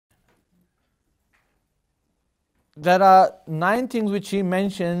there are 9 things which he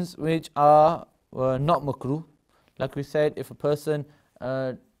mentions which are not makruh. Like we said, if a person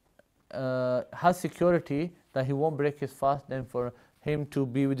has security that he won't break his fast, then for him to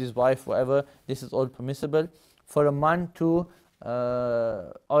be with his wife, whatever, this is all permissible. For a man to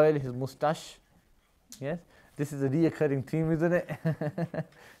oil his moustache, yes, this is a reoccurring theme, isn't it?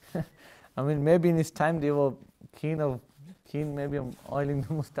 I mean, maybe in his time they were keen maybe on oiling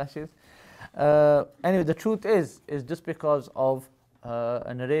the moustaches. Anyway, the truth is just because of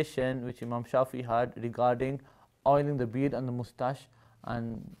a narration which Imam Shafi had regarding oiling the beard and the moustache,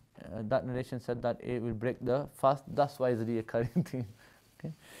 and that narration said that it will break the fast. That's why it's a reoccurring theme.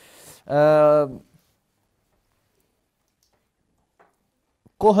 Okay.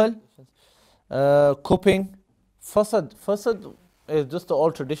 Kohal, cupping, fasad. Fasad is just the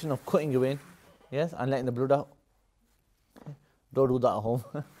old tradition of cutting your vein, yes, and letting the blood out. Okay. Don't do that at home.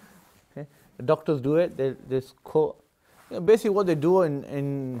 Okay. The doctors do it. They just cut. You know, basically, what they do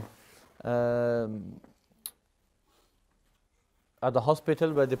in at the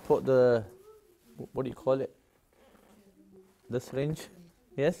hospital, where they put the, what do you call it? The syringe.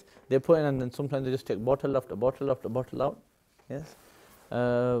 Yes, they put in, and then sometimes they just take bottle after bottle after bottle out. Yes,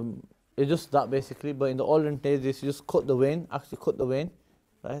 it's just that basically. But in the olden days, they just cut the vein, actually cut the vein,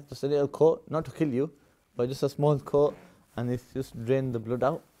 right? Just a little cut, not to kill you, but just a small cut, and it's just drain the blood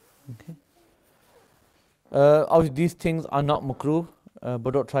out. Okay. Obviously, these things are not makruh,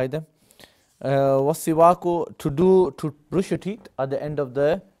 but don't try them. Wasiwaku, to brush your teeth at the end of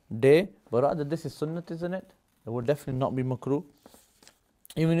the day, but rather this is sunnat, isn't it? It would definitely not be makruh,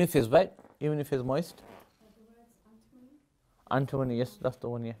 even if it's wet, even if it's moist. Antimony, yes, that's the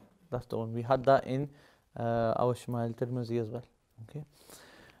one. Yeah, that's the one. We had that in our Shmail Tirmizi as well. Okay.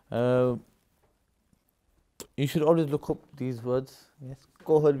 You should always look up these words. Yes,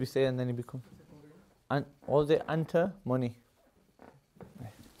 kohal we say, and then it becomes, and all the antimony.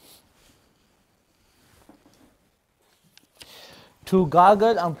 To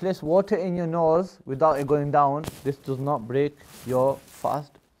gargle and place water in your nose without it going down, this does not break your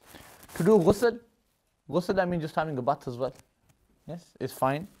fast. To do ghusl, I mean just having a bath as well. Yes, it's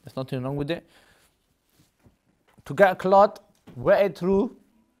fine. There's nothing wrong with it. To get a cloth, wet it through,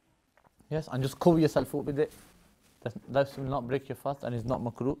 yes, and just cover yourself up with it. That will not break your fast, and it's not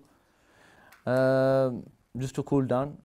makruh. Just to cool down.